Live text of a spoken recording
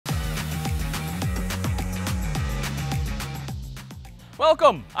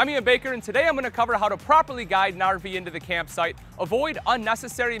Welcome, I'm Ian Baker, and today I'm going to cover how to properly guide an RV into the campsite, avoid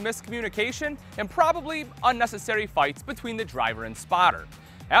unnecessary miscommunication, and probably unnecessary fights between the driver and spotter.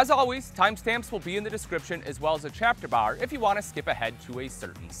 As always, timestamps will be in the description as well as a chapter bar if you want to skip ahead to a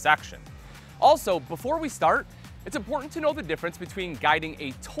certain section. Also, before we start, it's important to know the difference between guiding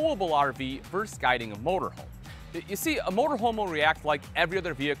a towable RV versus guiding a motorhome. You see, a motorhome will react like every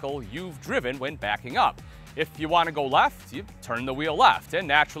other vehicle you've driven when backing up. If you want to go left, you turn the wheel left, and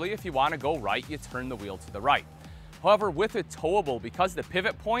naturally, if you want to go right, you turn the wheel to the right. However, with a towable, because the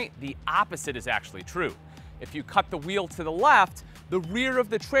pivot point, the opposite is actually true. If you cut the wheel to the left, the rear of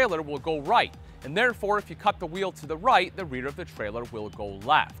the trailer will go right, and therefore, if you cut the wheel to the right, the rear of the trailer will go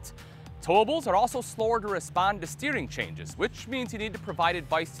left. Towables are also slower to respond to steering changes, which means you need to provide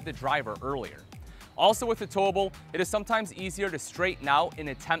advice to the driver earlier. Also with a towable, it is sometimes easier to straighten out and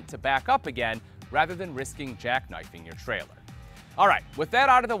attempt to back up again rather than risking jackknifing your trailer. All right, with that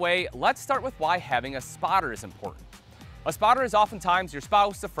out of the way, let's start with why having a spotter is important. A spotter is oftentimes your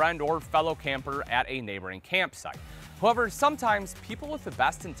spouse, a friend, or fellow camper at a neighboring campsite. However, sometimes people with the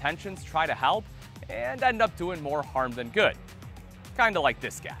best intentions try to help and end up doing more harm than good. Kinda like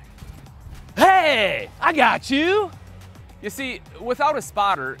this guy. Hey, I got you! You see, without a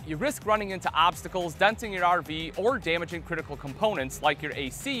spotter, you risk running into obstacles, denting your RV, or damaging critical components like your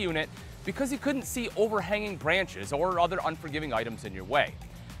AC unit because you couldn't see overhanging branches or other unforgiving items in your way.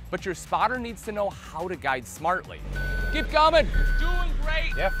 But your spotter needs to know how to guide smartly. Keep coming! Doing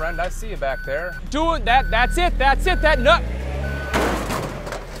great! Yeah, friend, I see you back there. Doing that, that's it, that nut!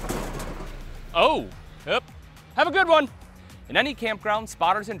 Oh, yep. Have a good one! In any campground,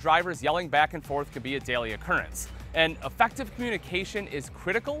 spotters and drivers yelling back and forth could be a daily occurrence. And effective communication is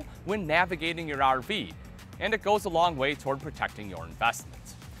critical when navigating your RV, and it goes a long way toward protecting your investment.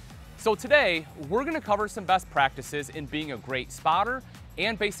 So today, we're going to cover some best practices in being a great spotter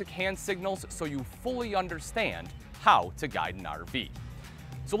and basic hand signals so you fully understand how to guide an RV.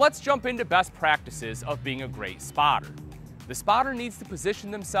 So let's jump into best practices of being a great spotter. The spotter needs to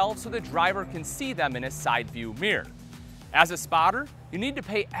position themselves so the driver can see them in a side view mirror. As a spotter, you need to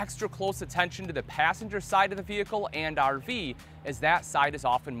pay extra close attention to the passenger side of the vehicle and RV, as that side is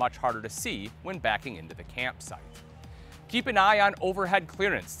often much harder to see when backing into the campsite. Keep an eye on overhead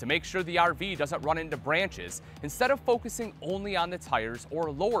clearance to make sure the RV doesn't run into branches instead of focusing only on the tires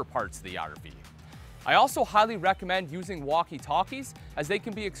or lower parts of the RV. I also highly recommend using Walkie Talkies, as they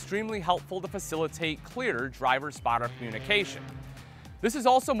can be extremely helpful to facilitate clearer driver-spotter communication. This is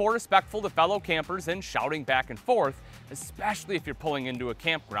also more respectful to fellow campers than shouting back and forth, especially if you're pulling into a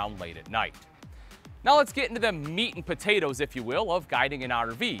campground late at night. Now let's get into the meat and potatoes, if you will, of guiding an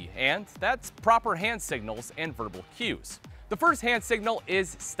RV, and that's proper hand signals and verbal cues. The first hand signal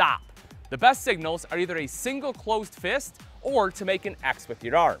is stop. The best signals are either a single closed fist or to make an X with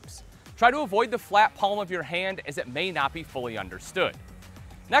your arms. Try to avoid the flat palm of your hand, as it may not be fully understood.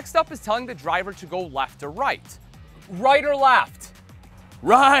 Next up is telling the driver to go left or right. Right or left?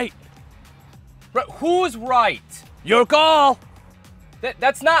 Right. Who's right? Your call!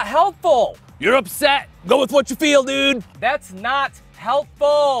 That's not helpful. You're upset. Go with what you feel, dude. That's not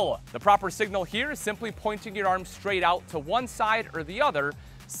helpful. The proper signal here is simply pointing your arms straight out to one side or the other,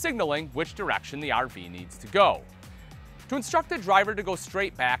 signaling which direction the RV needs to go. To instruct the driver to go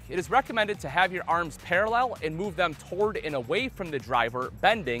straight back, it is recommended to have your arms parallel and move them toward and away from the driver,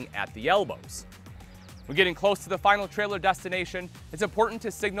 bending at the elbows. When getting close to the final trailer destination, it's important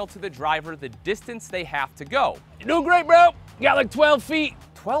to signal to the driver the distance they have to go. You're doing great, bro. You got like 12 feet.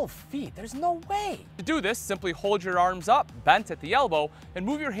 12 feet? There's no way. To do this, simply hold your arms up, bent at the elbow, and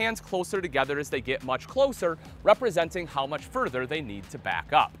move your hands closer together as they get much closer, representing how much further they need to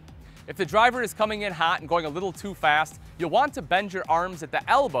back up. If the driver is coming in hot and going a little too fast, you'll want to bend your arms at the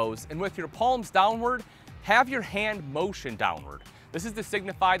elbows, and with your palms downward, have your hand motion downward. This is to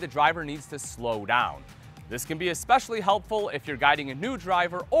signify the driver needs to slow down. This can be especially helpful if you're guiding a new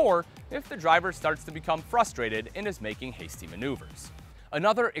driver or if the driver starts to become frustrated and is making hasty maneuvers.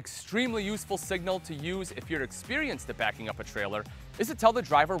 Another extremely useful signal to use if you're experienced at backing up a trailer is to tell the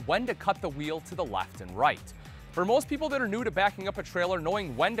driver when to cut the wheel to the left and right. For most people that are new to backing up a trailer,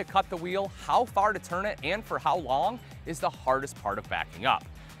 knowing when to cut the wheel, how far to turn it, and for how long is the hardest part of backing up.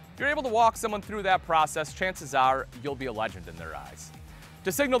 If you're able to walk someone through that process, chances are you'll be a legend in their eyes.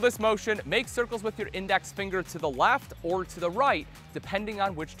 To signal this motion, make circles with your index finger to the left or to the right, depending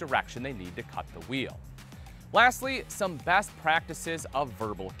on which direction they need to cut the wheel. Lastly, some best practices of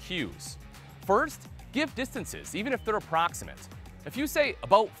verbal cues. First, give distances, even if they're approximate. If you say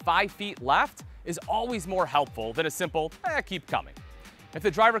about 5 feet left is always more helpful than a simple, keep coming. If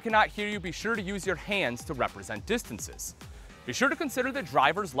the driver cannot hear you, be sure to use your hands to represent distances. Be sure to consider the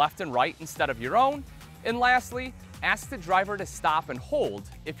driver's left and right instead of your own. And lastly, ask the driver to stop and hold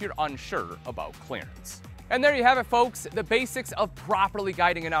if you're unsure about clearance. And there you have it, folks, the basics of properly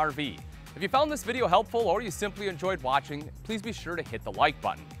guiding an RV. If you found this video helpful or you simply enjoyed watching, please be sure to hit the like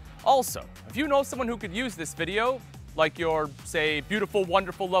button. Also, if you know someone who could use this video, like your, say, beautiful,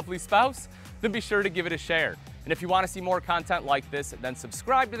 wonderful, lovely spouse, then be sure to give it a share. And if you want to see more content like this, then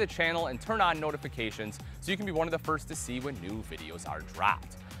subscribe to the channel and turn on notifications so you can be one of the first to see when new videos are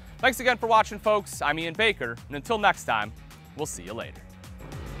dropped. Thanks again for watching, folks. I'm Ian Baker, and until next time, we'll see you later.